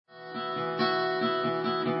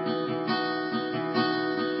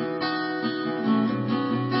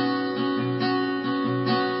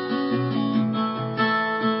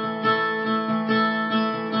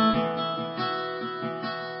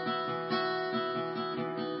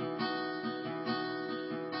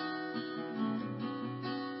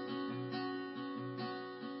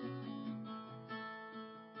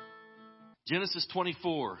Genesis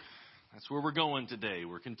 24. That's where we're going today.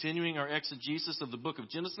 We're continuing our exegesis of the book of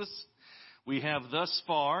Genesis. We have thus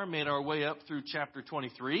far made our way up through chapter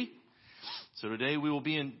 23. So today we will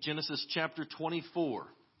be in Genesis chapter 24.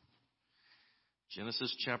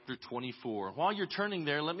 Genesis chapter 24. While you're turning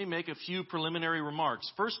there, let me make a few preliminary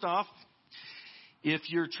remarks. First off, if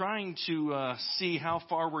you're trying to see how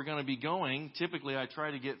far we're going to be going, typically I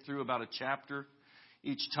try to get through about a chapter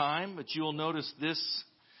each time, but you'll notice this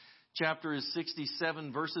chapter is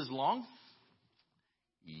 67 verses long.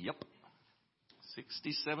 Yep.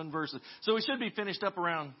 67 verses. So we should be finished up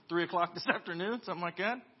around 3 o'clock this afternoon, something like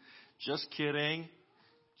that. Just kidding. Did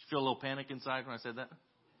you feel a little panic inside when I said that?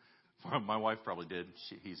 My wife probably did.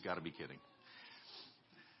 He's got to be kidding.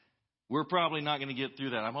 We're probably not going to get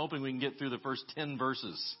through that. I'm hoping we can get through the first 10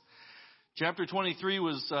 verses. Chapter 23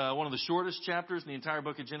 was one of the shortest chapters in the entire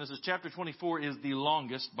book of Genesis. Chapter 24 is the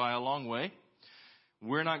longest by a long way.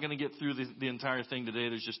 We're not going to get through the entire thing today.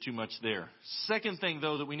 There's just too much there. Second thing,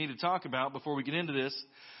 though, that we need to talk about before we get into this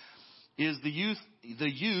is the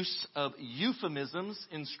use of euphemisms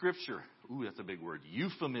in Scripture. Ooh, that's a big word.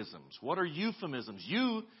 Euphemisms. What are euphemisms?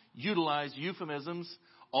 You utilize euphemisms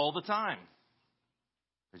all the time.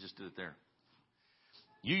 I just did it there.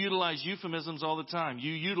 You utilize euphemisms all the time.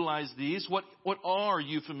 You utilize these. What are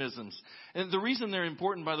euphemisms? And the reason they're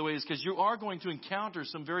important, by the way, is because you are going to encounter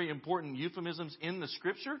some very important euphemisms in the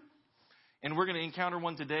Scripture. And we're going to encounter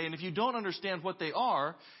one today. And if you don't understand what they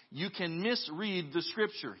are, you can misread the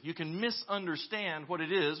Scripture. You can misunderstand what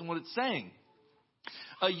it is and what it's saying.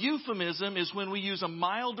 A euphemism is when we use a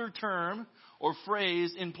milder term or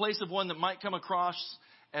phrase in place of one that might come across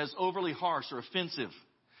as overly harsh or offensive.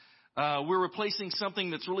 We're replacing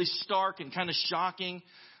something that's really stark and kind of shocking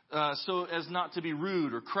so as not to be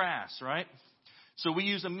rude or crass, right? So we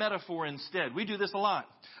use a metaphor instead. We do this a lot.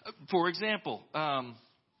 For example,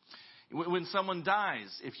 when someone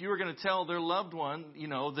dies, if you were going to tell their loved one,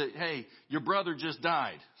 that, hey, your brother just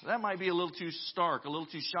died, that might be a little too stark, a little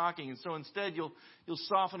too shocking. And so instead you'll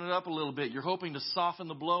soften it up a little bit. You're hoping to soften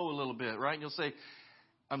the blow a little bit, right? And you'll say,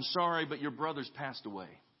 I'm sorry, but your brother's passed away.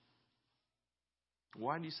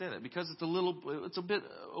 Why do you say that? Because it's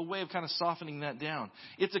a way of kind of softening that down.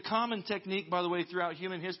 It's a common technique, by the way, throughout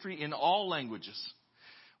human history in all languages.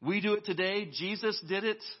 We do it today. Jesus did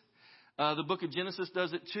it. The book of Genesis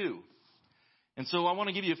does it too. And so I want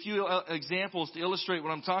to give you a few examples to illustrate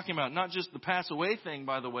what I'm talking about. Not just the pass away thing,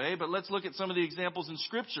 by the way, but let's look at some of the examples in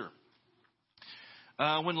Scripture.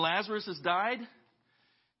 When Lazarus has died,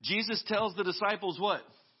 Jesus tells the disciples what?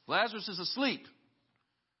 Lazarus is asleep.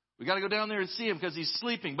 We got to go down there and see him because he's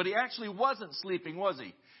sleeping. But he actually wasn't sleeping, was he?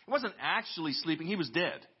 He wasn't actually sleeping. He was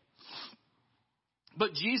dead.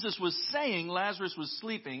 But Jesus was saying Lazarus was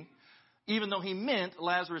sleeping, even though he meant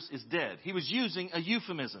Lazarus is dead. He was using a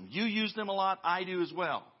euphemism. You use them a lot. I do as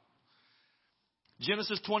well.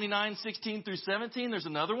 Genesis 29, 16 through 17. There's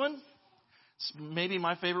another one. It's maybe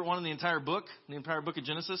my favorite one in the entire book of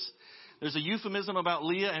Genesis. There's a euphemism about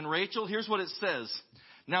Leah and Rachel. Here's what it says.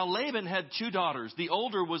 Now Laban had 2 daughters. The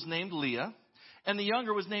older was named Leah, and the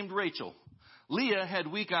younger was named Rachel. Leah had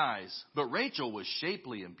weak eyes, but Rachel was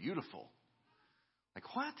shapely and beautiful.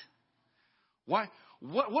 Like what? Why?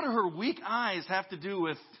 What do her weak eyes have to do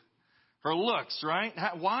with her looks, right?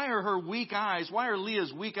 Why are her weak eyes, why are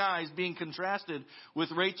Leah's weak eyes being contrasted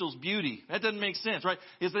with Rachel's beauty? That doesn't make sense, right?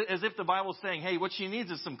 It's as if the Bible's saying, hey, what she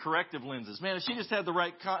needs is some corrective lenses. Man, if she just had the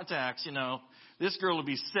right contacts, this girl would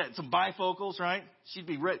be set. Some bifocals, right? She'd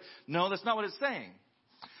be ready. No, that's not what it's saying.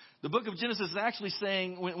 The book of Genesis is actually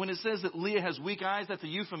saying, when it says that Leah has weak eyes, that's a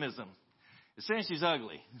euphemism. It's saying she's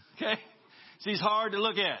ugly, okay? She's hard to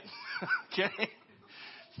look at, okay?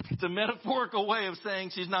 It's a metaphorical way of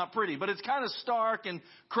saying she's not pretty. But it's kind of stark and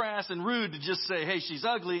crass and rude to just say, hey, she's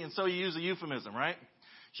ugly, and so you use a euphemism, right?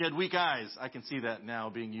 She had weak eyes. I can see that now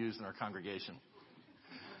being used in our congregation.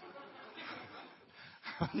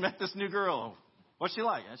 I met this new girl. What's she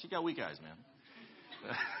like? She got weak eyes, man.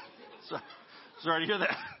 Sorry to hear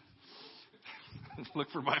that. Look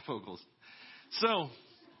for bifocals. So,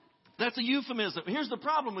 that's a euphemism. Here's the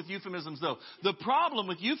problem with euphemisms, though. The problem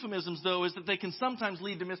with euphemisms, though, is that they can sometimes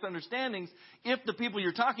lead to misunderstandings if the people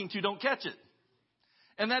you're talking to don't catch it.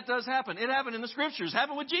 And that does happen. It happened in the Scriptures. It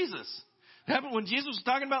happened with Jesus. It happened when Jesus was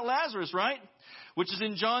talking about Lazarus, right? Which is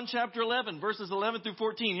in John chapter 11, verses 11 through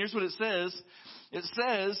 14. Here's what it says. It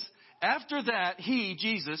says, after that, he,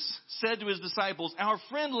 Jesus, said to his disciples, our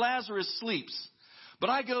friend Lazarus sleeps, but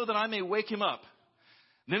I go that I may wake him up.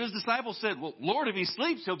 Then his disciples said, well, Lord, if he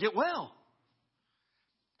sleeps, he'll get well.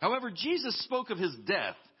 However, Jesus spoke of his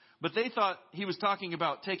death, but they thought he was talking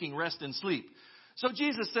about taking rest and sleep. So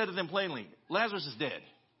Jesus said to them plainly, Lazarus is dead.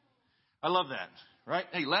 I love that, right?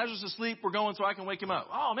 Hey, Lazarus is asleep. We're going so I can wake him up.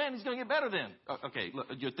 Oh, man, he's going to get better then. Okay, look,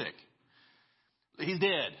 you're thick. He's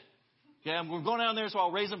dead. Okay, we're going down there so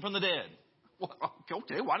I'll raise him from the dead. Well,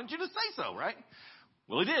 okay, why didn't you just say so, right?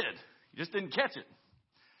 Well, he did. He just didn't catch it.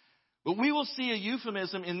 But we will see a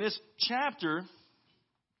euphemism in this chapter,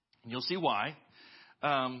 and you'll see why.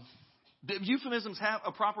 The euphemisms have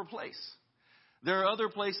a proper place. There are other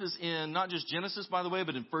places in not just Genesis, by the way,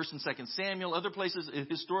 but in 1st and 2nd Samuel, other places in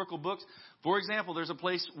historical books. For example, there's a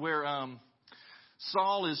place where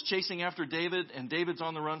Saul is chasing after David, and David's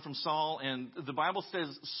on the run from Saul. And the Bible says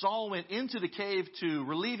Saul went into the cave to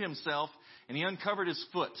relieve himself, and he uncovered his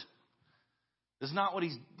foot. That's not what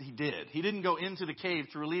he did. He didn't go into the cave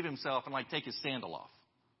to relieve himself and take his sandal off.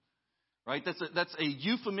 Right? That's a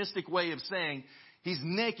euphemistic way of saying he's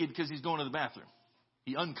naked because he's going to the bathroom.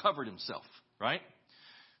 He uncovered himself. Right?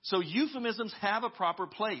 So euphemisms have a proper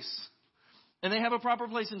place. And they have a proper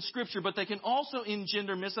place in Scripture, but they can also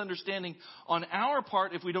engender misunderstanding on our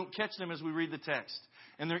part if we don't catch them as we read the text.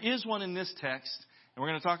 And there is one in this text, and we're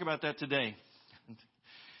going to talk about that today.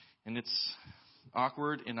 And it's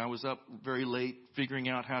awkward, and I was up very late figuring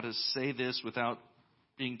out how to say this without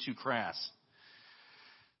being too crass.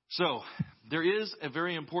 So, there is a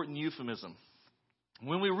very important euphemism.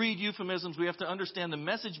 When we read euphemisms, we have to understand the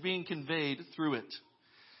message being conveyed through it.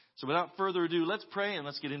 So without further ado, let's pray and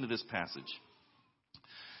let's get into this passage.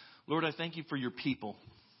 Lord, I thank you for your people.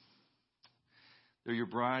 They're your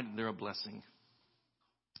bride and they're a blessing.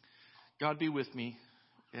 God, be with me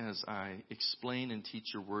as I explain and teach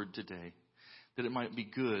your word today, that it might be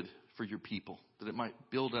good for your people, that it might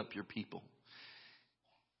build up your people.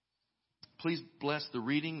 Please bless the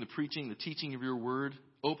reading, the preaching, the teaching of your word.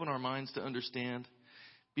 Open our minds to understand.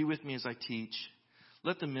 Be with me as I teach.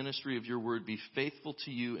 Let the ministry of your word be faithful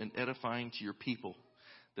to you and edifying to your people,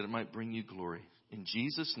 that it might bring you glory. In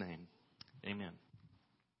Jesus' name, amen.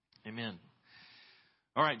 Amen.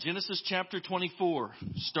 All right, Genesis chapter 24,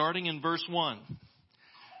 starting in verse 1.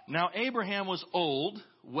 Now Abraham was old,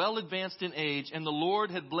 well advanced in age, and the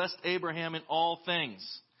Lord had blessed Abraham in all things.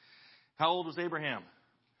 How old was Abraham?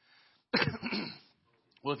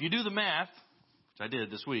 Well, if you do the math, which I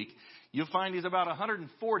did this week, you'll find he's about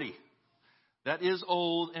 140. That is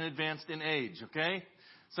old and advanced in age, okay?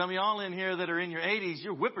 Some of y'all in here that are in your 80s,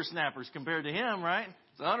 you're whippersnappers compared to him, right?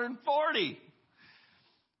 It's 140.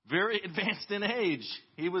 Very advanced in age.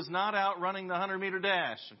 He was not out running the 100-meter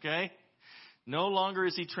dash, okay? No longer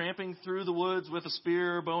is he tramping through the woods with a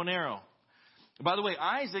spear or bow and arrow. By the way,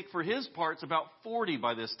 Isaac, for his part, is about 40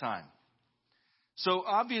 by this time. So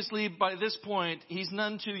obviously, by this point, he's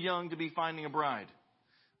none too young to be finding a bride.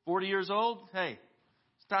 40 years old? Hey,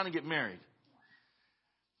 it's time to get married.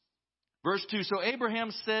 Verse 2, so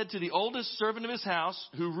Abraham said to the oldest servant of his house,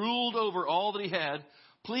 who ruled over all that he had,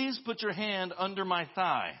 please put your hand under my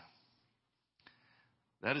thigh.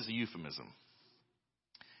 That is a euphemism.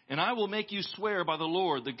 And I will make you swear by the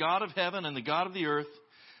Lord, the God of heaven and the God of the earth,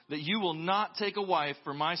 that you will not take a wife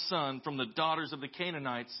for my son from the daughters of the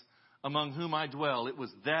Canaanites among whom I dwell. It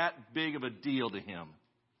was that big of a deal to him.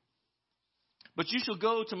 But you shall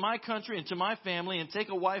go to my country and to my family and take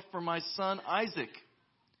a wife for my son Isaac.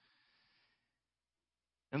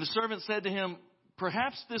 And the servant said to him,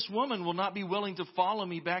 perhaps this woman will not be willing to follow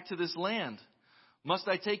me back to this land. Must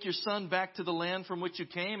I take your son back to the land from which you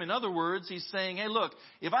came? In other words, he's saying, hey, look,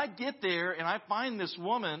 if I get there and I find this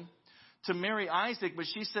woman to marry Isaac, but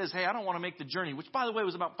she says, hey, I don't want to make the journey, which, by the way,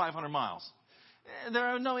 was about 500 miles. There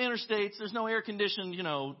are no interstates. There's no air-conditioned,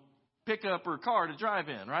 pickup or car to drive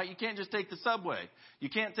in, right? You can't just take the subway. You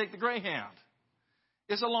can't take the Greyhound.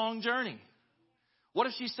 It's a long journey. What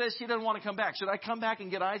if she says she doesn't want to come back? Should I come back and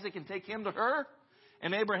get Isaac and take him to her?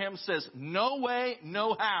 And Abraham says, no way,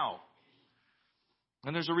 no how.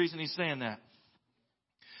 And there's a reason he's saying that.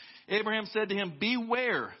 Abraham said to him,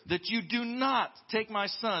 beware that you do not take my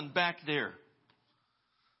son back there.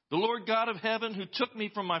 The Lord God of heaven, who took me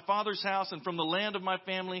from my father's house and from the land of my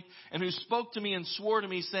family, and who spoke to me and swore to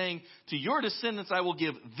me, saying, to your descendants I will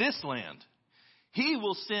give this land. He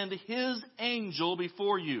will send his angel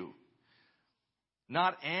before you.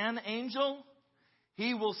 Not an angel.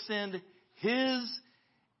 He will send his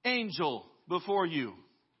angel before you.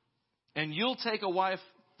 And you'll take a wife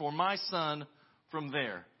for my son from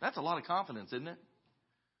there. That's a lot of confidence, isn't it?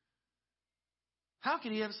 How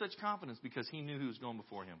can he have such confidence? Because he knew who was going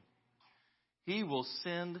before him. He will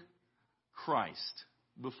send Christ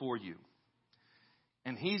before you.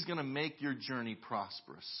 And he's going to make your journey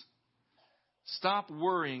prosperous. Stop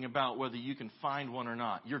worrying about whether you can find one or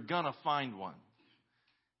not. You're going to find one.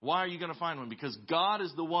 Why are you going to find one? Because God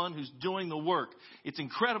is the one who's doing the work. It's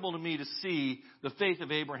incredible to me to see the faith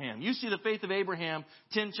of Abraham. You see the faith of Abraham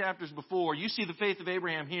 10 chapters before. You see the faith of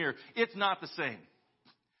Abraham here. It's not the same.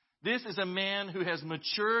 This is a man who has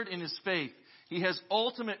matured in his faith. He has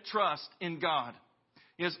ultimate trust in God.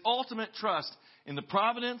 He has ultimate trust in the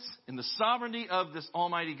providence, in the sovereignty of this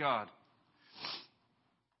Almighty God.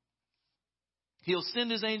 He'll send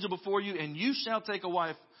his angel before you, and you shall take a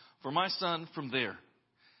wife for my son from there.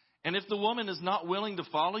 And if the woman is not willing to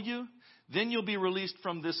follow you, then you'll be released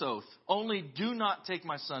from this oath. Only do not take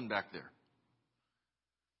my son back there.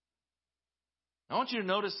 I want you to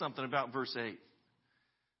notice something about verse 8.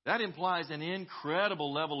 That implies an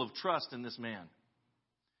incredible level of trust in this man.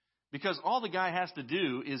 Because all the guy has to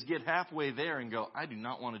do is get halfway there and go, I do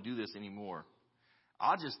not want to do this anymore.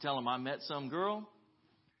 I'll just tell him I met some girl.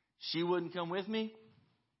 She wouldn't come with me.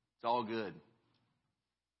 It's all good.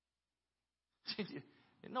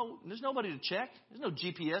 No, there's nobody to check. There's no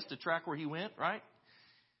GPS to track where he went, right?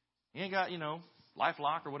 He ain't got,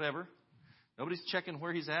 LifeLock or whatever. Nobody's checking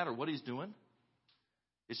where he's at or what he's doing.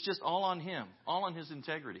 It's just all on him, all on his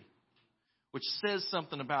integrity, which says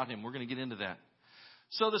something about him. We're going to get into that.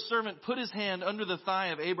 So the servant put his hand under the thigh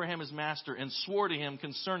of Abraham, his master, and swore to him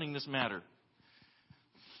concerning this matter.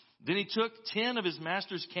 Then he took 10 of his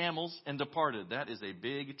master's camels and departed. That is a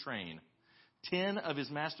big train. 10 of his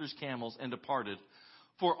master's camels and departed.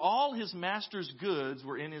 For all his master's goods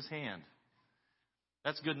were in his hand.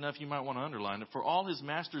 That's good enough. You might want to underline it. For all his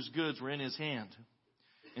master's goods were in his hand.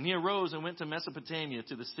 And he arose and went to Mesopotamia,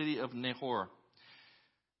 to the city of Nahor.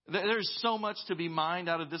 There's so much to be mined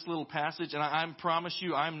out of this little passage. And I promise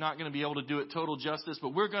you, I'm not going to be able to do it total justice.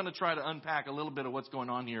 But we're going to try to unpack a little bit of what's going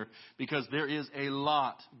on here. Because there is a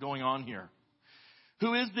lot going on here.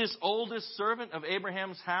 Who is this oldest servant of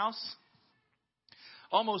Abraham's house?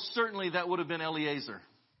 Almost certainly that would have been Eliezer.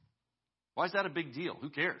 Why is that a big deal? Who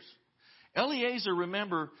cares? Eliezer,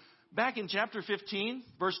 remember, back in chapter 15,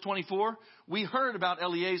 verse 24, we heard about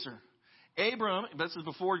Eliezer. Abram, this is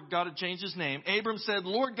before God had changed his name, Abram said,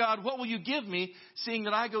 Lord God, what will you give me, seeing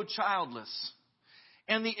that I go childless?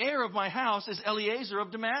 And the heir of my house is Eliezer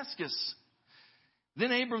of Damascus.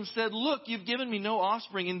 Then Abram said, look, you've given me no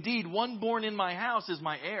offspring. Indeed, one born in my house is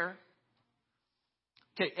my heir.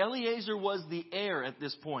 Okay, Eliezer was the heir at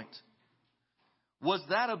this point. Was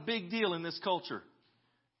that a big deal in this culture?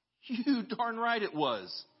 You darn right it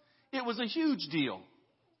was. It was a huge deal.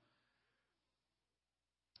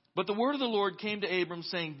 But the word of the Lord came to Abram,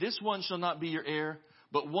 saying, this one shall not be your heir,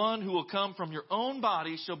 but one who will come from your own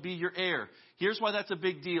body shall be your heir. Here's why that's a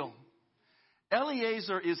big deal.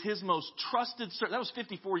 Eliezer is his most trusted servant. That was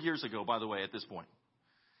 54 years ago, by the way, at this point.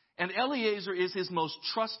 And Eliezer is his most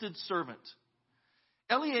trusted servant.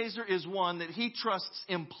 Eliezer is one that he trusts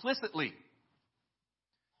implicitly.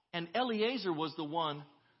 And Eliezer was the one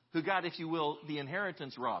who got, if you will, the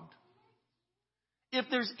inheritance robbed. If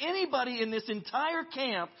there's anybody in this entire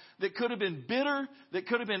camp that could have been bitter, that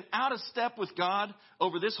could have been out of step with God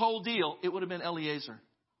over this whole deal, it would have been Eliezer.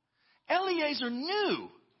 Eliezer knew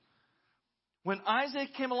when Isaac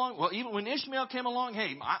came along, well, even when Ishmael came along,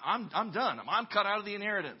 hey, I'm done. I'm cut out of the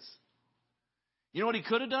inheritance. You know what he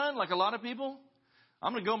could have done, like a lot of people?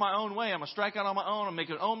 I'm going to go my own way. I'm going to strike out on my own. I'm going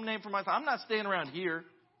to make an own name for myself. I'm not staying around here.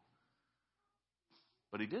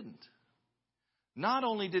 But he didn't. Not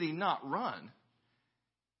only did he not run,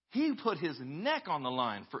 he put his neck on the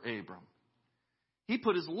line for Abram. He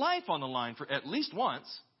put his life on the line for at least once.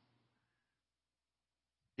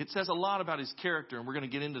 It says a lot about his character, and we're going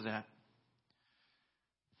to get into that.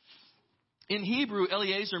 In Hebrew,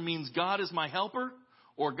 Eliezer means God is my helper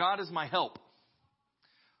or God is my help.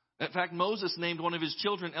 In fact, Moses named one of his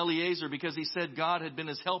children Eliezer because he said God had been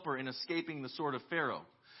his helper in escaping the sword of Pharaoh.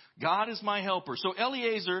 God is my helper. So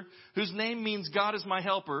Eliezer, whose name means God is my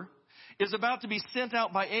helper, is about to be sent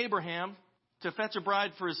out by Abraham to fetch a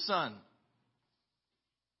bride for his son.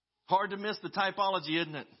 Hard to miss the typology,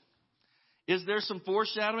 isn't it? Is there some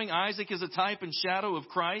foreshadowing? Isaac is a type and shadow of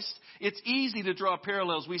Christ. It's easy to draw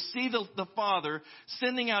parallels. We see the father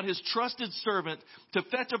sending out his trusted servant to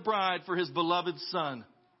fetch a bride for his beloved son.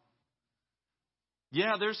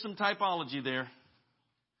 Yeah, there's some typology there.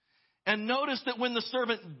 And notice that when the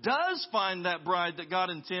servant does find that bride that God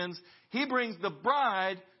intends, he brings the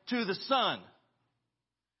bride to the son.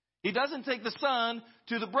 He doesn't take the son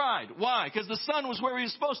to the bride. Why? Because the son was where he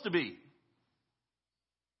was supposed to be.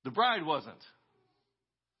 The bride wasn't.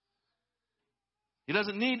 He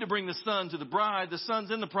doesn't need to bring the son to the bride. The son's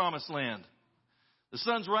in the promised land. The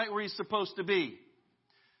son's right where he's supposed to be.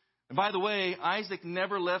 And by the way, Isaac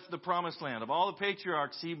never left the promised land. Of all the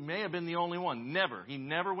patriarchs, he may have been the only one. Never. He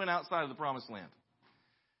never went outside of the promised land.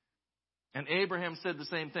 And Abraham said the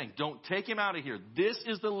same thing. Don't take him out of here. This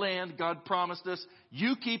is the land God promised us.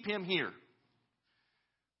 You keep him here.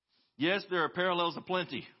 Yes, there are parallels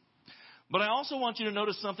aplenty. But I also want you to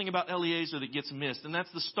notice something about Eliezer that gets missed, and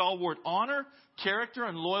that's the stalwart honor, character,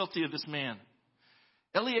 and loyalty of this man.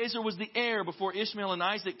 Eliezer was the heir before Ishmael and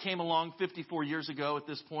Isaac came along 54 years ago at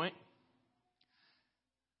this point.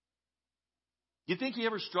 You think he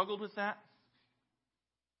ever struggled with that?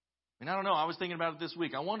 I mean, I don't know. I was thinking about it this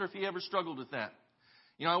week. I wonder if he ever struggled with that.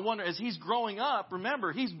 You know, I wonder, as he's growing up,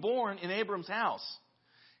 remember, he's born in Abram's house.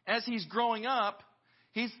 As he's growing up,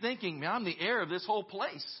 he's thinking, man, I'm the heir of this whole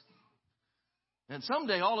place. And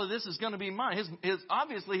someday all of this is going to be mine.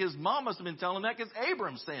 Obviously, his mom must have been telling him that because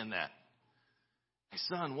Abram's saying that. Hey,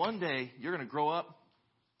 son, one day you're going to grow up.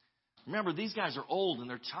 Remember, these guys are old and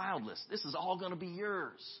they're childless. This is all going to be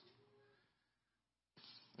yours.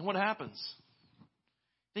 And what happens?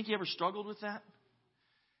 Think he ever struggled with that?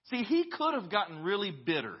 See, he could have gotten really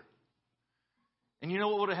bitter. And you know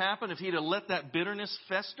what would have happened if he'd have let that bitterness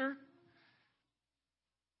fester?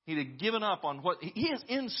 He'd have given up on what he is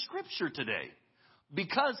in Scripture today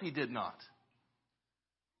because he did not.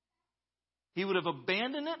 He would have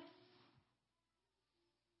abandoned it.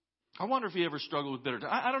 I wonder if he ever struggled with bitterness.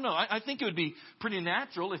 I don't know. I think it would be pretty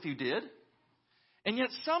natural if he did. And yet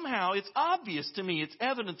somehow it's obvious to me, it's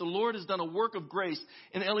evident the Lord has done a work of grace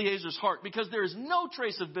in Eliezer's heart because there is no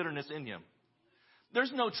trace of bitterness in him.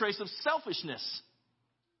 There's no trace of selfishness.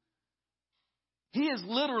 He is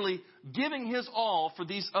literally giving his all for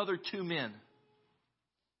these other two men.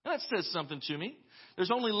 And that says something to me.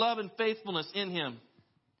 There's only love and faithfulness in him.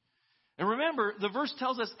 And remember, the verse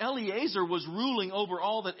tells us Eliezer was ruling over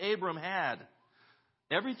all that Abram had.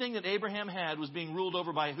 Everything that Abraham had was being ruled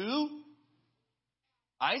over by who?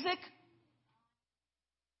 Isaac?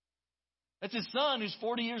 That's his son who's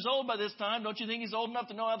 40 years old by this time. Don't you think he's old enough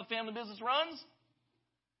to know how the family business runs?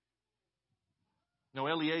 No,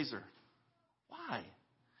 Eliezer. Why?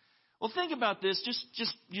 Well, think about this.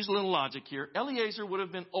 Just use a little logic here. Eliezer would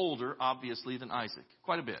have been older, obviously, than Isaac.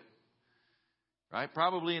 Quite a bit. Right?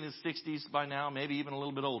 Probably in his 60s by now, maybe even a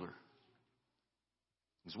little bit older.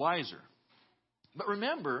 He's wiser. But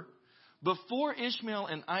remember, before Ishmael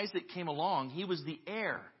and Isaac came along, he was the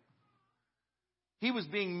heir. He was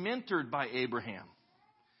being mentored by Abraham.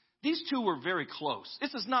 These two were very close.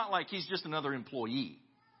 This is not like he's just another employee.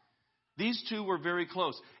 These two were very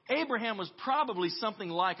close. Abraham was probably something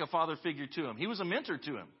like a father figure to him. He was a mentor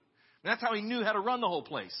to him. And that's how he knew how to run the whole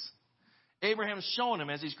place. Abraham's showing him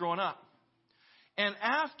as he's growing up. And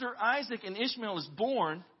after Isaac and Ishmael is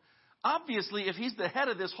born, obviously, if he's the head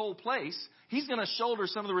of this whole place, he's going to shoulder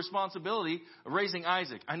some of the responsibility of raising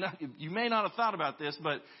Isaac. I know you may not have thought about this,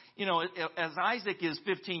 but, you know, as Isaac is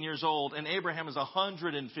 15 years old and Abraham is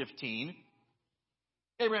 115,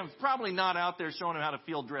 Abraham's probably not out there showing him how to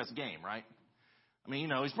field dress game, right? I mean, you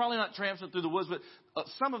know, he's probably not tramping through the woods, but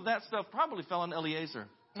some of that stuff probably fell on Eliezer.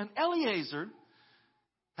 And Eliezer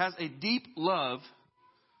has a deep love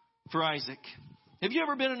for Isaac. Have you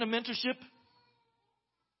ever been in a mentorship?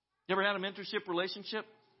 You ever had a mentorship relationship?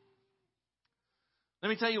 Let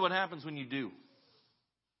me tell you what happens when you do.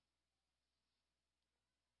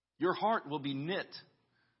 Your heart will be knit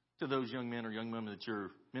to those young men or young women that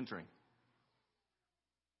you're mentoring.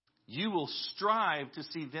 You will strive to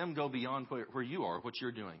see them go beyond where you are, what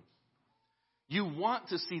you're doing. You want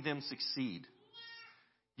to see them succeed.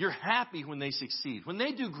 You're happy when they succeed. When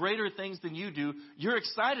they do greater things than you do, you're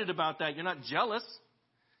excited about that. You're not jealous.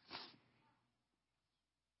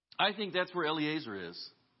 I think that's where Eliezer is.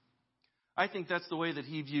 I think that's the way that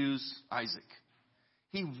he views Isaac.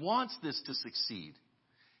 He wants this to succeed.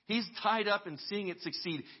 He's tied up in seeing it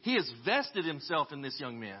succeed. He has vested himself in this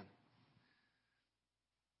young man.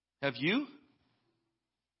 Have you?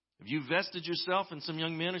 Have you vested yourself in some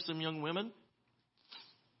young men or some young women?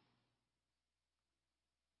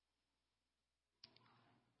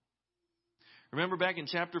 Remember back in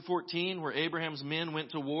chapter 14 where Abraham's men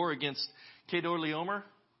went to war against Kedorlaomer?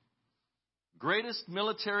 Greatest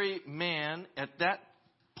military man at that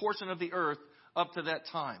portion of the earth up to that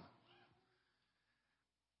time.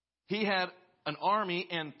 He had an army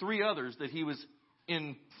and 3 others that he was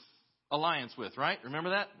in alliance with, right?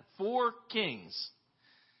 Remember that? 4 kings.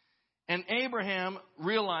 And Abraham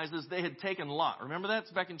realizes they had taken Lot. Remember that?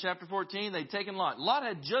 It's back in chapter 14. They'd taken Lot. Lot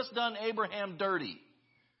had just done Abraham dirty.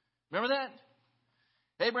 Remember that?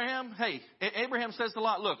 Abraham says to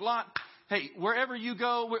Lot, look, Lot, hey, wherever you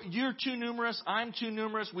go, you're too numerous. I'm too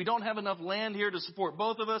numerous. We don't have enough land here to support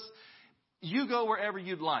both of us. You go wherever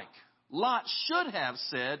you'd like. Lot should have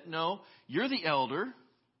said, no, you're the elder.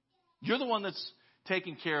 You're the one that's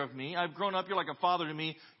taken care of me. I've grown up. You're like a father to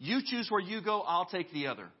me. You choose where you go. I'll take the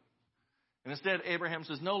other. And instead, Abraham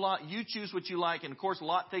says, no, Lot, you choose what you like. And, of course,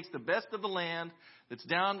 Lot takes the best of the land that's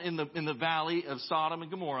down in the valley of Sodom and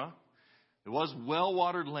Gomorrah. It was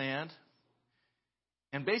well-watered land.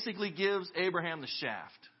 And basically gives Abraham the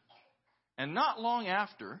shaft. And not long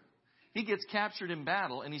after, he gets captured in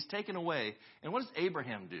battle and he's taken away. And what does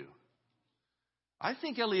Abraham do? I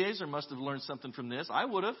think Eliezer must have learned something from this. I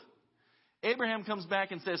would have. Abraham comes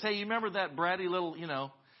back and says, hey, you remember that bratty little,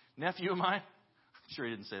 nephew of mine? I'm sure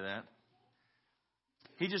he didn't say that.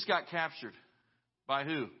 He just got captured. By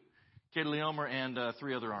who? Chedorlaomer and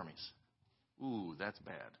 3 other armies. Ooh, that's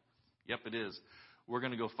bad. Yep, it is. We're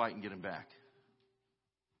going to go fight and get him back.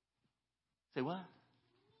 Say what?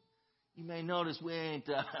 You may notice we ain't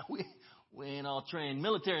all trained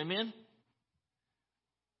military men.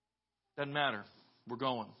 Doesn't matter. We're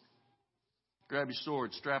going. Grab your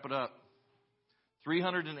sword, strap it up.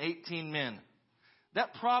 318 men. That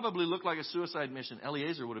probably looked like a suicide mission.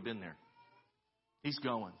 Eliezer would have been there. He's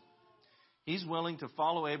going. He's willing to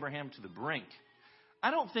follow Abraham to the brink.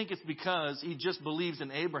 I don't think it's because he just believes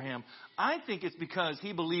in Abraham. I think it's because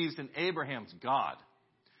he believes in Abraham's God.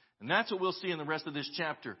 And that's what we'll see in the rest of this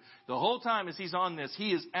chapter. The whole time as he's on this,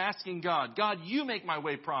 he is asking God, God, you make my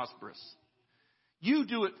way prosperous. You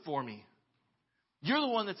do it for me. You're the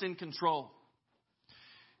one that's in control.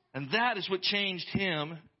 And that is what changed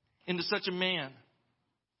him into such a man.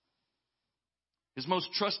 His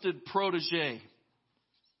most trusted protege.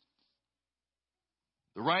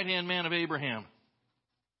 The right-hand man of Abraham.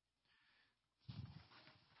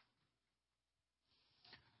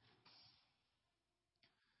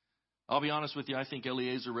 I'll be honest with you, I think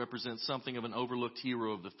Eliezer represents something of an overlooked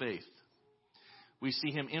hero of the faith. We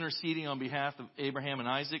see him interceding on behalf of Abraham and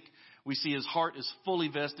Isaac. We see his heart is fully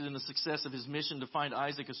vested in the success of his mission to find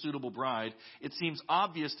Isaac a suitable bride. It seems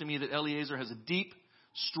obvious to me that Eliezer has a deep,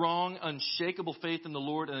 strong, unshakable faith in the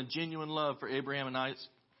Lord and a genuine love for Abraham and Isaac.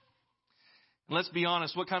 And let's be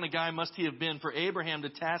honest, what kind of guy must he have been for Abraham to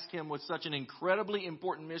task him with such an incredibly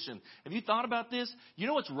important mission? Have you thought about this? You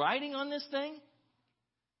know what's riding on this thing?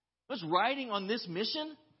 What's riding on this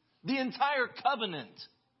mission? The entire covenant.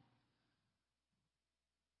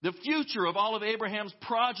 The future of all of Abraham's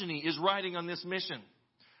progeny is riding on this mission.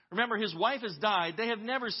 Remember, his wife has died. They have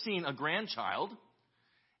never seen a grandchild.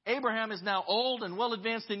 Abraham is now old and well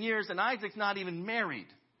advanced in years, and Isaac's not even married.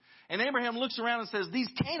 And Abraham looks around and says, these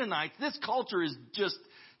Canaanites, this culture is just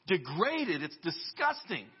degraded. It's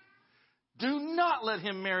disgusting. Do not let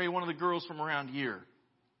him marry one of the girls from around here.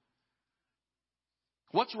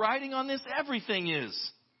 What's riding on this? Everything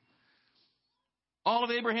is. All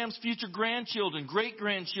of Abraham's future grandchildren,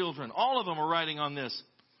 great-grandchildren, all of them are riding on this.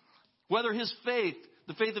 Whether his faith,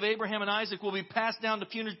 the faith of Abraham and Isaac, will be passed down to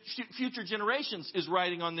future generations is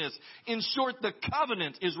riding on this. In short, the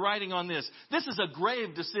covenant is riding on this. This is a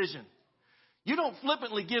grave decision. You don't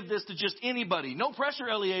flippantly give this to just anybody. No pressure,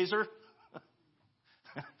 Eliezer.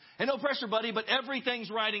 And no pressure, buddy, but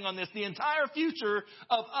everything's riding on this. The entire future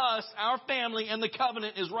of us, our family, and the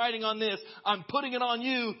covenant is riding on this. I'm putting it on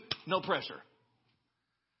you. No pressure.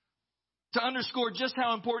 To underscore just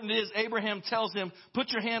how important it is, Abraham tells him,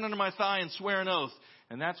 put your hand under my thigh and swear an oath.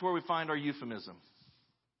 And that's where we find our euphemism.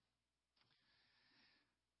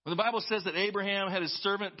 When the Bible says that Abraham had his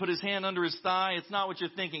servant put his hand under his thigh, it's not what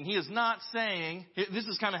you're thinking. He is not saying, this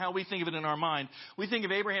is kind of how we think of it in our mind. We think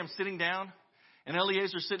of Abraham sitting down and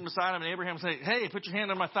Eliezer sitting beside him and Abraham saying, hey, put your hand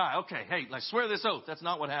on my thigh. Okay, hey, I swear this oath. That's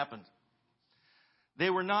not what happened. They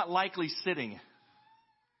were not likely sitting.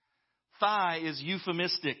 Thigh is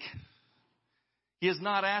euphemistic. He is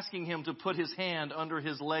not asking him to put his hand under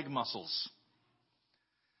his leg muscles.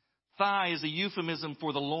 Thigh is a euphemism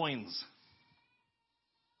for the loins.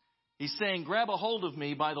 He's saying, grab a hold of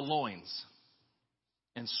me by the loins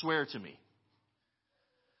and swear to me.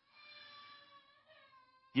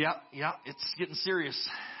 Yeah, it's getting serious.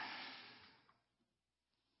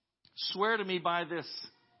 Swear to me by this.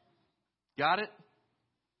 Got it?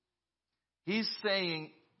 He's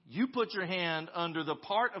saying, you put your hand under the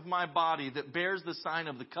part of my body that bears the sign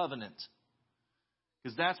of the covenant.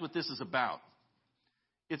 Because that's what this is about.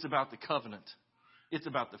 It's about the covenant. It's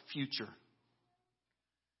about the future.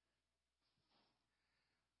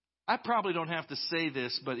 I probably don't have to say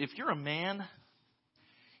this, but if you're a man,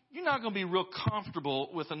 you're not going to be real comfortable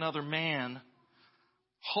with another man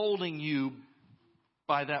holding you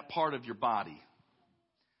by that part of your body.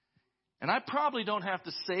 And I probably don't have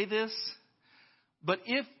to say this, but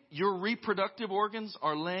if your reproductive organs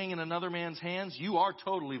are laying in another man's hands, you are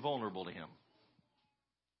totally vulnerable to him.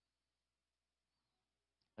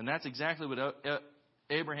 And that's exactly what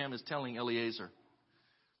Abraham is telling Eliezer.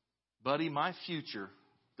 buddy, my future,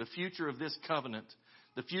 the future of this covenant,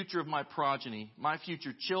 the future of my progeny, my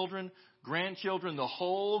future children, grandchildren, the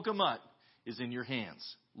whole gamut is in your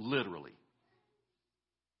hands, literally.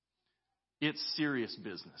 It's serious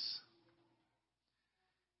business.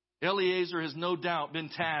 Eliezer has no doubt been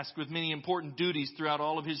tasked with many important duties throughout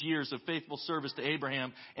all of his years of faithful service to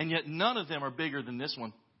Abraham, and yet none of them are bigger than this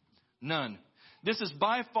one. None. This is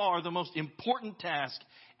by far the most important task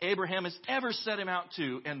Abraham has ever set him out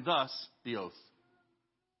to, and thus the oath.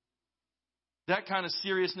 That kind of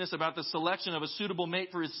seriousness about the selection of a suitable mate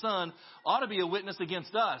for his son ought to be a witness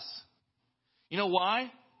against us. You know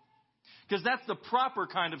why? Because that's the proper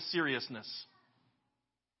kind of seriousness.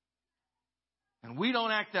 And we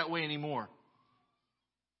don't act that way anymore.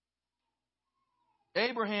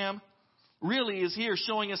 Abraham really is here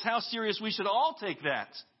showing us how serious we should all take that.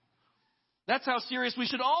 That's how serious we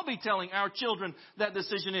should all be telling our children that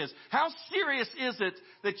decision is. How serious is it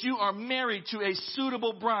that you are married to a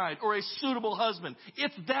suitable bride or a suitable husband?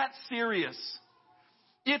 It's that serious.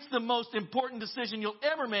 It's the most important decision you'll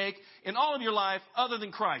ever make in all of your life other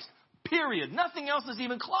than Christ. Period. Nothing else is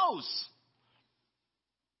even close.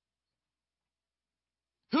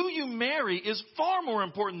 Who you marry is far more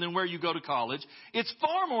important than where you go to college. It's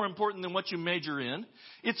far more important than what you major in.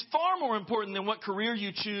 It's far more important than what career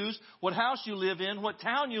you choose, what house you live in, what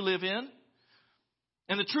town you live in.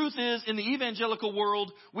 And the truth is, in the evangelical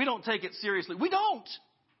world, we don't take it seriously. We don't.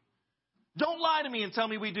 Don't lie to me and tell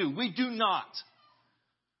me we do. We do not.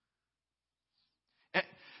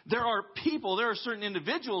 There are certain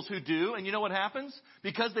individuals who do, and you know what happens?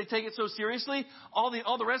 Because they take it so seriously, all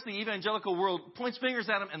the rest of the evangelical world points fingers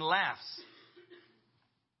at them and laughs.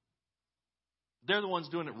 They're the ones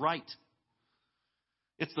doing it right.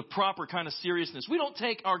 It's the proper kind of seriousness. We don't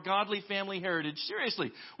take our godly family heritage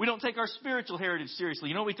seriously. We don't take our spiritual heritage seriously.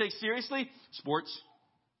 You know what we take seriously? Sports,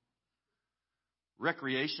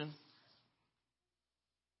 recreation,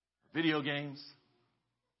 video games.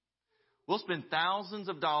 We'll spend thousands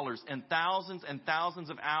of dollars and thousands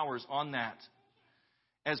of hours on that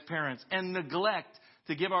as parents and neglect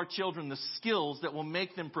to give our children the skills that will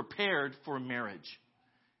make them prepared for marriage.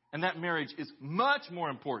 And that marriage is much more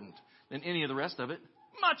important than any of the rest of it.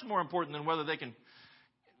 Much more important than whether they can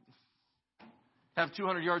have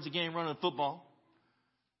 200 yards a game running football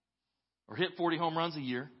or hit 40 home runs a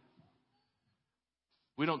year.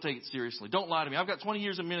 We don't take it seriously. Don't lie to me. I've got 20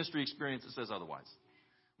 years of ministry experience that says otherwise.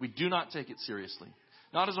 We do not take it seriously.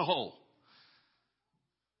 Not as a whole.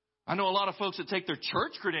 I know a lot of folks that take their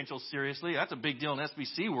church credentials seriously. That's a big deal in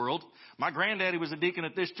SBC world. My granddaddy was a deacon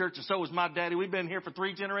at this church, and so was my daddy. We've been here for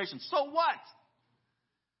 3 generations. So what?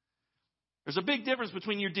 There's a big difference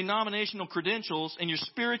between your denominational credentials and your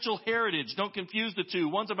spiritual heritage. Don't confuse the two.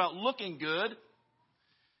 One's about looking good,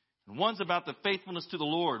 and one's about the faithfulness to the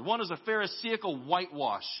Lord. One is a Pharisaical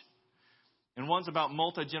whitewash. And one's about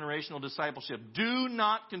multi-generational discipleship. Do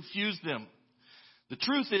not confuse them. The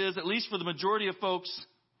truth is, at least for the majority of folks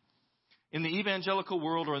in the evangelical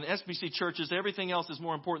world or in the SBC churches, everything else is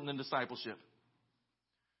more important than discipleship.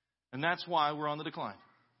 And that's why we're on the decline.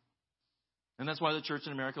 And that's why the church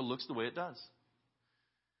in America looks the way it does.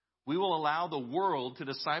 We will allow the world to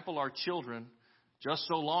disciple our children just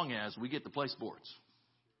so long as we get to play sports.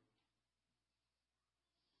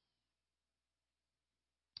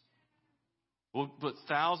 We'll put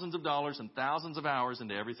thousands of dollars and thousands of hours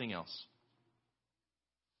into everything else.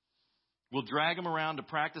 We'll drag them around to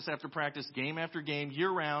practice after practice, game after game, year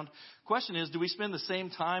round. Question is, do we spend the same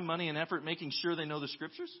time, money, and effort making sure they know the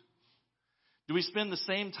Scriptures? Do we spend the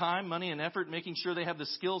same time, money, and effort making sure they have the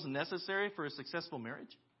skills necessary for a successful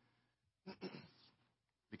marriage?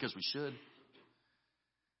 Because we should.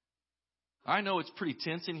 I know it's pretty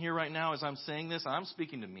tense in here right now as I'm saying this. I'm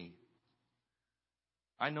speaking to me.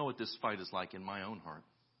 I know what this fight is like in my own heart.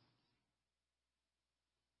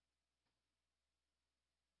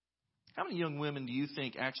 How many young women do you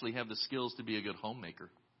think actually have the skills to be a good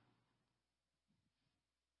homemaker?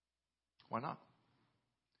 Why not?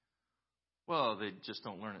 Well, they just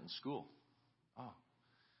don't learn it in school. Oh,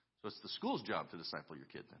 so it's the school's job to disciple your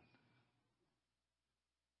kid then.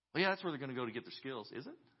 Well, yeah, that's where they're going to go to get their skills, is it?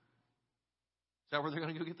 Is that where they're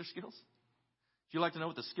going to go get their skills? If you'd like to know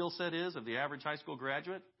what the skill set is of the average high school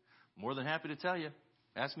graduate, more than happy to tell you.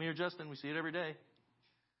 Ask me or Justin. We see it every day.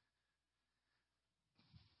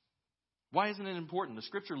 Why isn't it important? The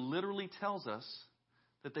Scripture literally tells us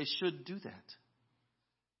that they should do that.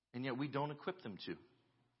 And yet we don't equip them to.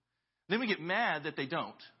 Then we get mad that they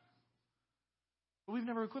don't. But we've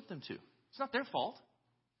never equipped them to. It's not their fault.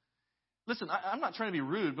 Listen, I'm not trying to be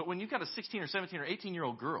rude, but when you've got a 16 or 17 or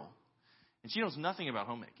 18-year-old girl, and she knows nothing about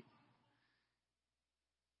homemaking,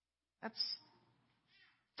 That's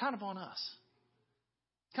kind of on us.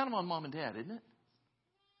 Kind of on mom and dad, isn't it?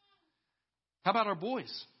 How about our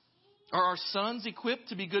boys? Are our sons equipped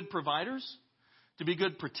to be good providers? To be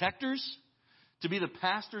good protectors? To be the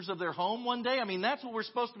pastors of their home one day? I mean, that's what we're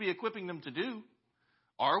supposed to be equipping them to do.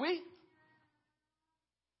 Are we?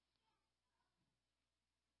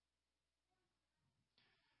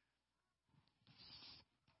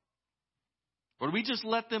 Or do we just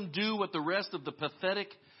let them do what the rest of the pathetic,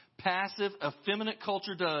 passive, effeminate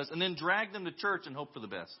culture does and then drag them to church and hope for the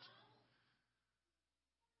best?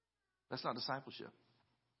 That's not discipleship.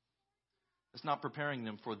 That's not preparing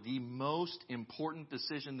them for the most important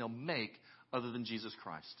decision they'll make other than Jesus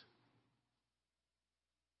Christ.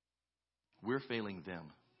 We're failing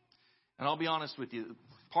them. And I'll be honest with you,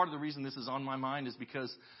 part of the reason this is on my mind is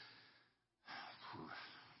because,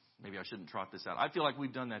 maybe I shouldn't trot this out. I feel like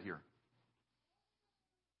we've done that here.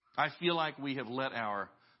 I feel like we have let our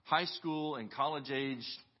high school and college age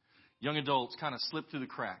young adults kind of slip through the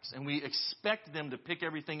cracks. And we expect them to pick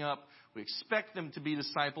everything up. We expect them to be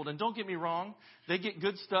discipled. And don't get me wrong, they get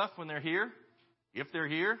good stuff when they're here, if they're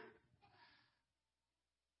here.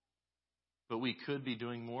 But we could be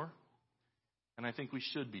doing more. And I think we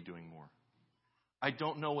should be doing more. I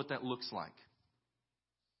don't know what that looks like.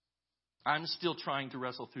 I'm still trying to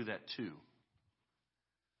wrestle through that too.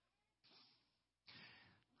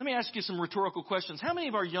 Let me ask you some rhetorical questions. How many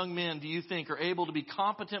of our young men do you think are able to be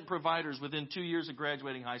competent providers within 2 years of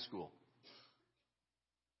graduating high school?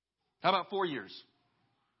 How about 4 years?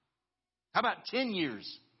 How about 10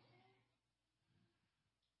 years?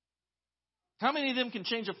 How many of them can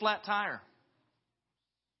change a flat tire?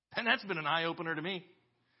 And that's been an eye-opener to me.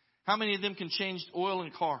 How many of them can change oil in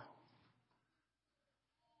a car?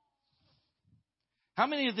 How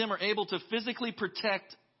many of them are able to physically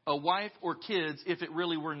protect a wife or kids if it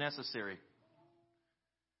really were necessary?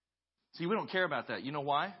 See, we don't care about that. You know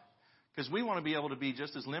why? Because we want to be able to be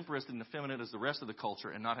just as limp-wristed and effeminate as the rest of the culture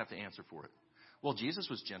and not have to answer for it. Well, Jesus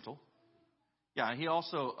was gentle. Yeah, he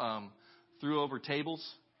also threw over tables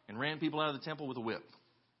and ran people out of the temple with a whip.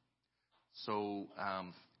 So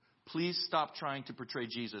please stop trying to portray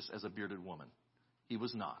Jesus as a bearded woman. He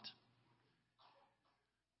was not.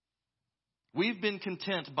 We've been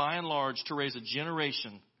content, by and large, to raise a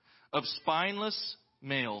generation of spineless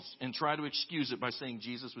males and try to excuse it by saying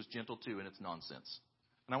Jesus was gentle too, and it's nonsense.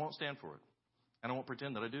 And I won't stand for it. And I won't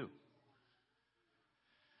pretend that I do.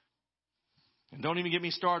 And don't even get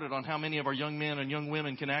me started on how many of our young men and young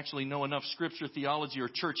women can actually know enough scripture, theology, or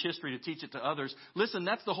church history to teach it to others. Listen,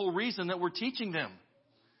 that's the whole reason that we're teaching them.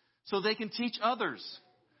 So they can teach others.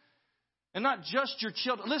 And not just your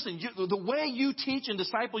children. Listen, the way you teach and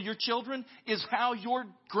disciple your children is how your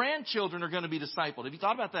grandchildren are going to be discipled. Have you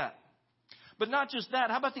thought about that? But not just that.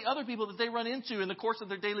 How about the other people that they run into in the course of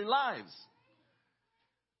their daily lives?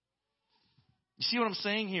 You see what I'm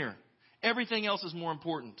saying here? Everything else is more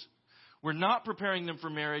important. We're not preparing them for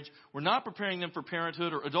marriage. We're not preparing them for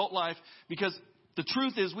parenthood or adult life because the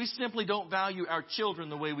truth is we simply don't value our children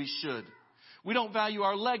the way we should. We don't value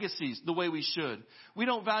our legacies the way we should. We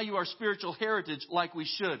don't value our spiritual heritage like we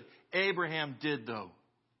should. Abraham did, though.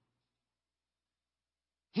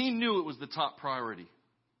 He knew it was the top priority.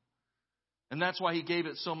 And that's why he gave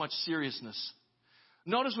it so much seriousness.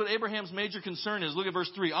 Notice what Abraham's major concern is. Look at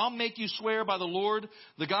verse 3. I'll make you swear by the Lord,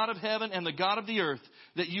 the God of heaven and the God of the earth,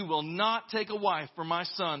 that you will not take a wife for my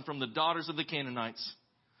son from the daughters of the Canaanites.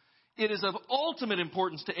 It is of ultimate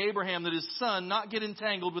importance to Abraham that his son not get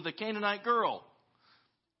entangled with a Canaanite girl.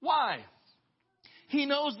 Why? He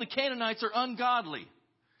knows the Canaanites are ungodly.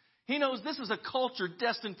 He knows this is a culture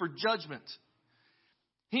destined for judgment.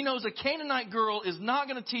 He knows a Canaanite girl is not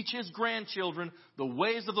going to teach his grandchildren the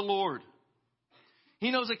ways of the Lord. He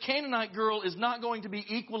knows a Canaanite girl is not going to be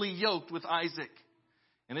equally yoked with Isaac.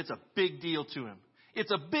 And it's a big deal to him.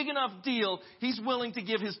 It's a big enough deal, he's willing to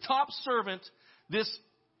give his top servant this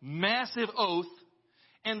massive oath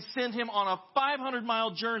and send him on a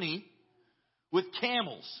 500-mile journey with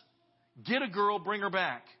camels. Get a girl, bring her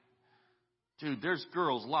back. Dude, there's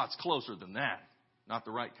girls lots closer than that. Not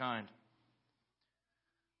the right kind.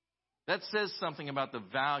 That says something about the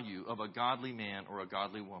value of a godly man or a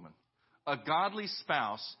godly woman. A godly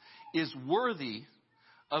spouse is worthy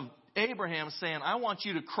of Abraham saying, I want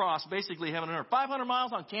you to cross basically heaven and earth. 500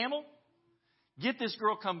 miles on camel? Get this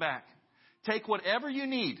girl, come back. Take whatever you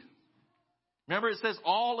need. Remember it says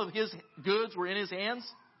all of his goods were in his hands?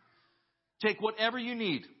 Take whatever you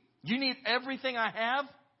need. You need everything I have?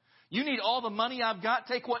 You need all the money I've got?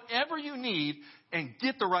 Take whatever you need and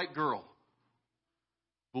get the right girl.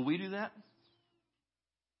 Will we do that?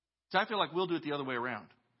 So I feel like we'll do it the other way around.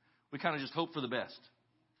 We kind of just hope for the best.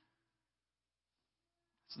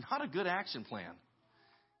 It's not a good action plan.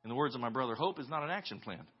 In the words of my brother, hope is not an action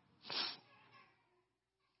plan.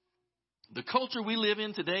 The culture we live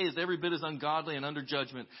in today is every bit as ungodly and under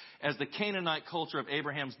judgment as the Canaanite culture of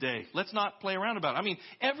Abraham's day. Let's not play around about it. I mean,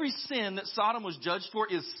 every sin that Sodom was judged for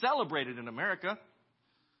is celebrated in America.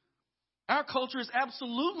 Our culture is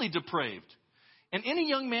absolutely depraved. And any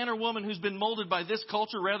young man or woman who's been molded by this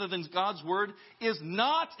culture rather than God's word is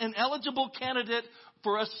not an eligible candidate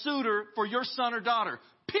for a suitor for your son or daughter.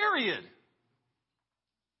 Period.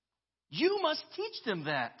 You must teach them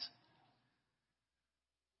that.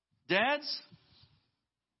 Dads,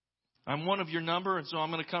 I'm one of your number, and so I'm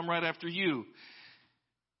going to come right after you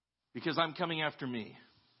because I'm coming after me.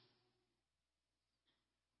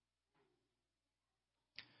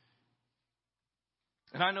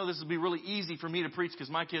 And I know this will be really easy for me to preach because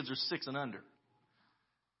my kids are 6 and under.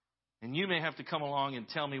 And you may have to come along and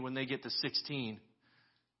tell me when they get to 16,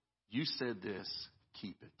 you said this,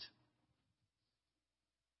 keep it.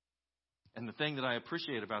 And the thing that I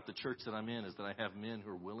appreciate about the church that I'm in is that I have men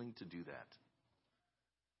who are willing to do that.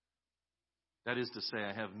 That is to say,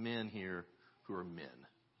 I have men here who are men.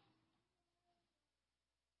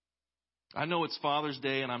 I know it's Father's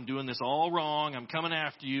Day and I'm doing this all wrong. I'm coming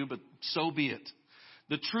after you, but so be it.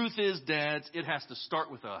 The truth is, dads, it has to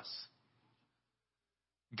start with us.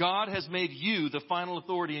 God has made you the final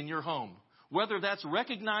authority in your home. Whether that's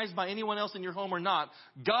recognized by anyone else in your home or not,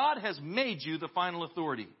 God has made you the final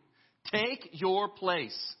authority. Take your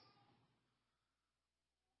place.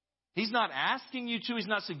 He's not asking you to. He's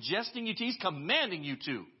not suggesting you to. He's commanding you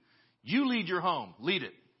to. You lead your home. Lead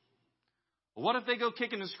it. Well, what if they go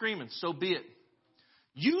kicking and screaming? So be it.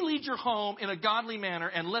 You lead your home in a godly manner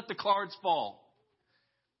and let the cards fall.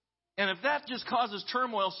 And if that just causes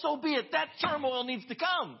turmoil, so be it. That turmoil needs to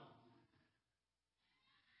come.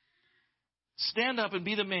 Stand up and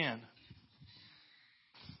be the man.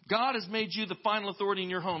 God has made you the final authority in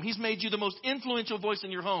your home. He's made you the most influential voice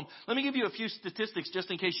in your home. Let me give you a few statistics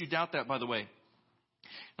just in case you doubt that, by the way. And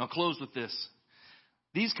I'll close with this.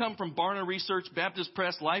 These come from Barna Research, Baptist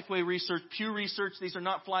Press, Lifeway Research, Pew Research. These are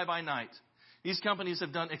not fly-by-night. These companies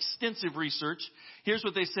have done extensive research. Here's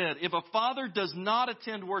what they said. If a father does not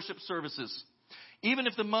attend worship services, even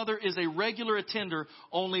if the mother is a regular attender,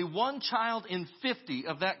 only one child in 50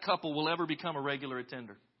 of that couple will ever become a regular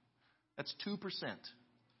attender. That's 2%.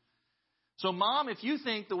 So, Mom, if you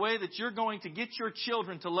think the way that you're going to get your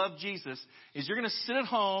children to love Jesus is you're going to sit at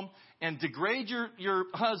home and degrade your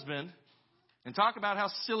husband and talk about how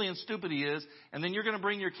silly and stupid he is, and then you're going to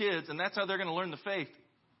bring your kids, and that's how they're going to learn the faith,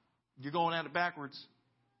 you're going at it backwards.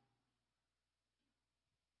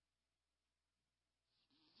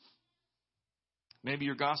 Maybe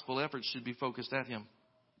your gospel efforts should be focused at him.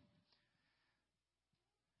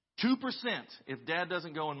 2% if dad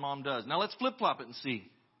doesn't go and mom does. Now let's flip-flop it and see.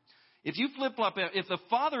 If you flip-flop it, if the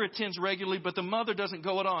father attends regularly but the mother doesn't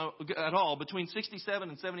go at all, between 67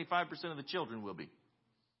 and 75% of the children will be.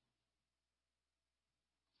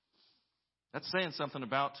 That's saying something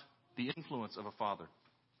about the influence of a father.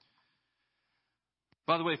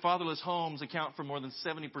 By the way, fatherless homes account for more than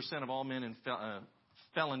 70% of all men in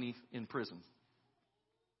felony in prison.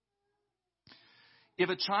 If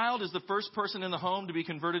a child is the first person in the home to be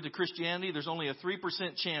converted to Christianity, there's only a 3%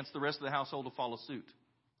 chance the rest of the household will follow suit.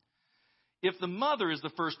 If the mother is the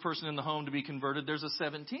first person in the home to be converted, there's a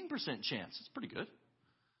 17% chance. It's pretty good.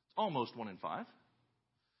 It's almost 1 in 5.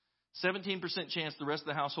 17% chance the rest of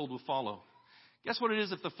the household will follow. Guess what it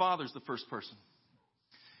is if the father's the first person?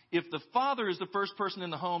 If the father is the first person in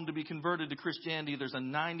the home to be converted to Christianity, there's a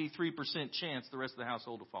 93% chance the rest of the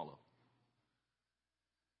household will follow.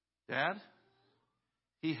 Dad,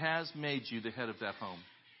 he has made you the head of that home.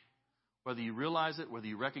 Whether you realize it, whether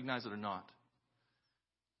you recognize it or not.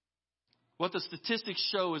 What the statistics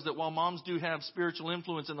show is that while moms do have spiritual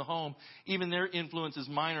influence in the home, even their influence is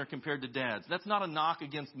minor compared to dads. That's not a knock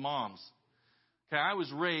against moms. Okay, I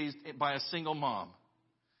was raised by a single mom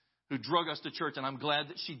who drug us to church, and I'm glad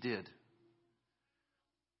that she did.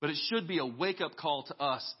 But it should be a wake-up call to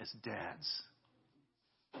us as dads.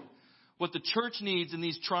 What the church needs in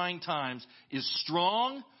these trying times is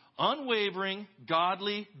strong, unwavering,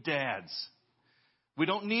 godly dads. We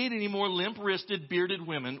don't need any more limp-wristed, bearded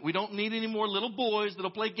women. We don't need any more little boys that'll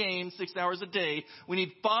play games 6 hours a day. We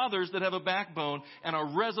need fathers that have a backbone and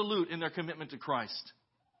are resolute in their commitment to Christ.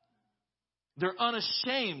 They're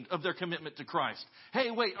unashamed of their commitment to Christ.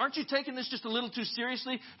 Hey, wait, aren't you taking this just a little too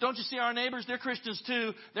seriously? Don't you see our neighbors? They're Christians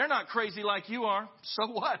too. They're not crazy like you are. So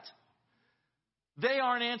what? They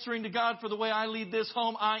aren't answering to God for the way I lead this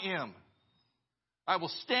home. I am. I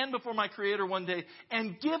will stand before my Creator one day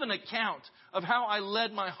and give an account of how I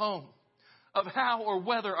led my home. of how or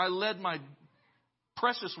whether I led my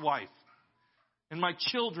precious wife and my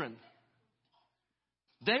children.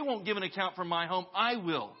 They won't give an account for my home. I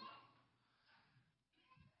will.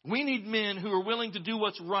 We need men who are willing to do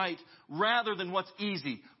what's right rather than what's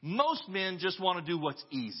easy. Most men just want to do what's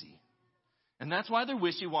easy. And that's why they're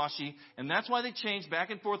wishy-washy, and that's why they change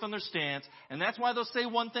back and forth on their stance, and that's why they'll say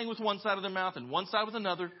one thing with one side of their mouth and one side with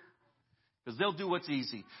another, because they'll do what's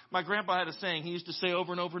easy. My grandpa had a saying he used to say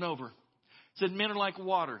over and over and over. He said, men are like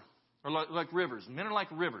water, or like rivers. Men are like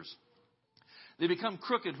rivers. They become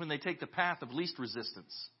crooked when they take the path of least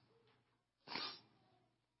resistance.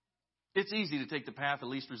 It's easy to take the path of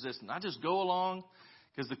least resistance. I just go along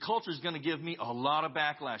because the culture is going to give me a lot of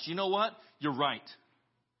backlash. You know what? You're right.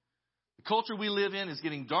 The culture we live in is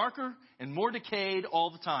getting darker and more decayed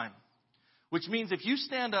all the time. Which means if you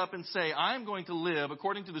stand up and say, I'm going to live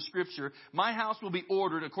according to the Scripture, my house will be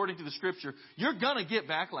ordered according to the Scripture, you're going to get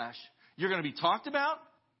backlash. You're going to be talked about.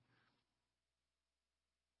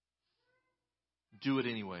 Do it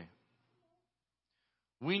anyway.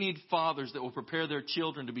 We need fathers that will prepare their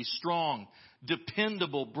children to be strong,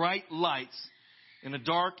 dependable, bright lights in a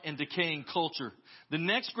dark and decaying culture. The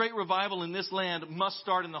next great revival in this land must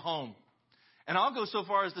start in the home. And I'll go so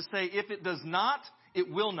far as to say, if it does not,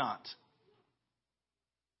 it will not.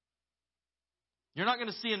 You're not going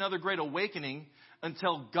to see another great awakening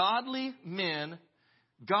until godly men,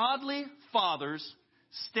 godly fathers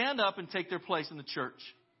stand up and take their place in the church.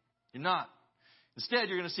 You're not. Instead,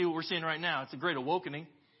 you're going to see what we're seeing right now. It's a great awakening.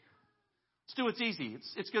 Let's do what's easy.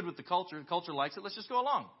 It's good with the culture. The culture likes it. Let's just go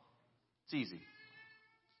along. It's easy.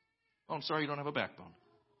 Oh, I'm sorry you don't have a backbone.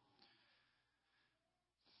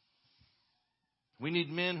 We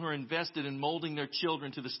need men who are invested in molding their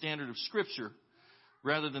children to the standard of Scripture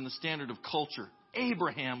rather than the standard of culture.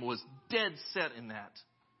 Abraham was dead set in that.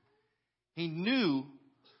 He knew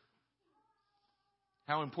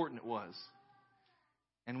how important it was.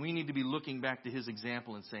 And we need to be looking back to his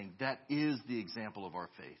example and saying, that is the example of our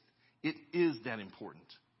faith. It is that important.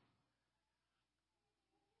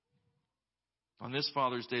 On this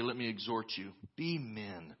Father's Day, let me exhort you. Be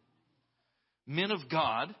men. Men of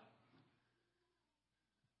God,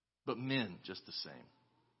 but men just the same.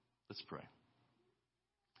 Let's pray.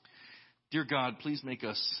 Dear God, please make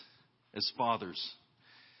us as fathers,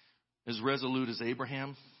 as resolute as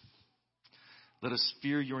Abraham. Let us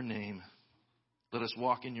fear your name. Let us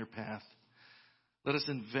walk in your path. Let us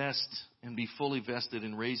invest and be fully vested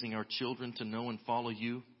in raising our children to know and follow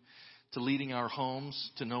you, to leading our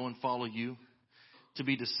homes to know and follow you, to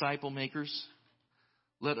be disciple makers.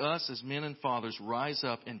 Let us as men and fathers rise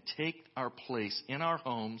up and take our place in our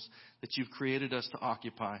homes that you've created us to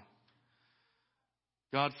occupy.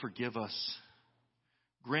 God, forgive us.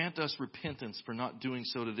 Grant us repentance for not doing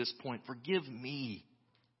so to this point. Forgive me.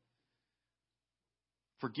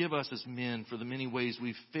 Forgive us as men for the many ways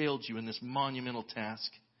we've failed you in this monumental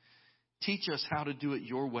task. Teach us how to do it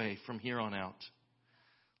your way from here on out.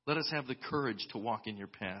 Let us have the courage to walk in your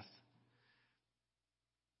path.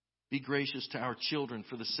 Be gracious to our children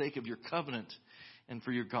for the sake of your covenant and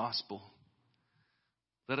for your gospel.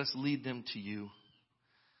 Let us lead them to you.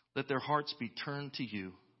 Let their hearts be turned to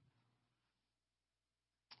you.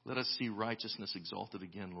 Let us see righteousness exalted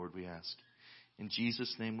again, Lord, we ask. In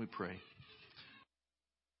Jesus' name we pray.